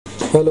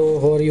Hello,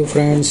 how are you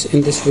friends?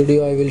 In this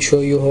video I will show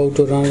you how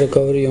to run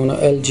recovery on a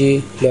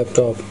LG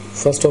laptop.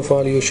 First of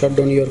all, you shut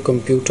down your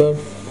computer,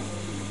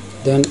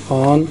 then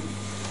on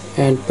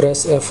and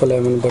press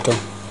F11 button.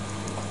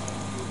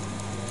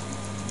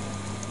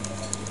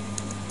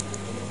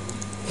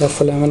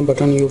 F11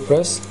 button you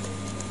press.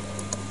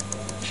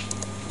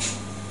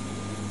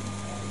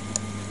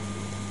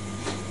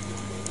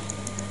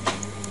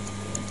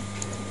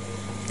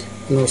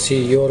 Now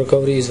see, your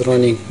recovery is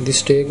running.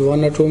 This take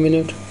 1 or 2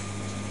 minutes.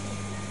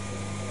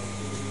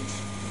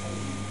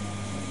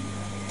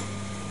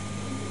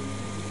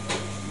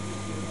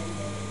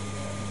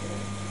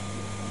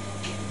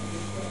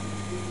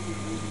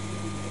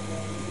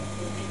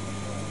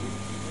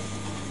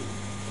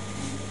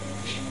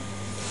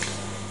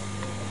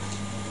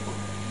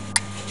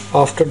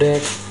 After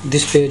that,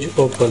 this page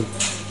open.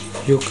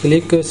 You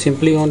click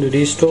simply on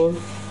restore,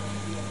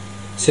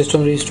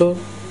 system restore.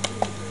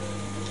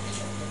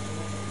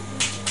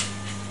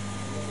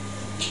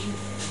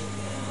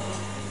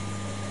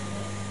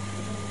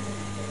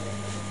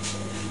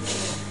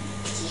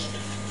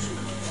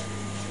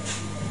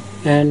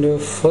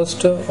 And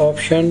first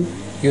option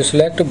you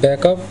select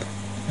backup.wsi.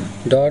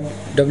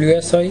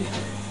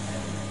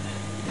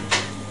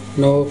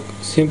 Now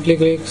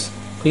simply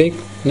click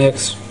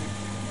next.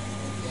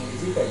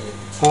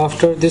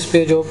 After this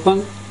page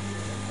open,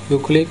 you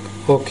click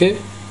OK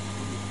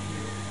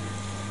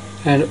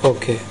and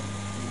OK.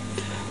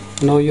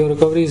 Now your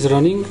recovery is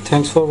running.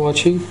 Thanks for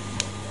watching.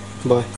 Bye.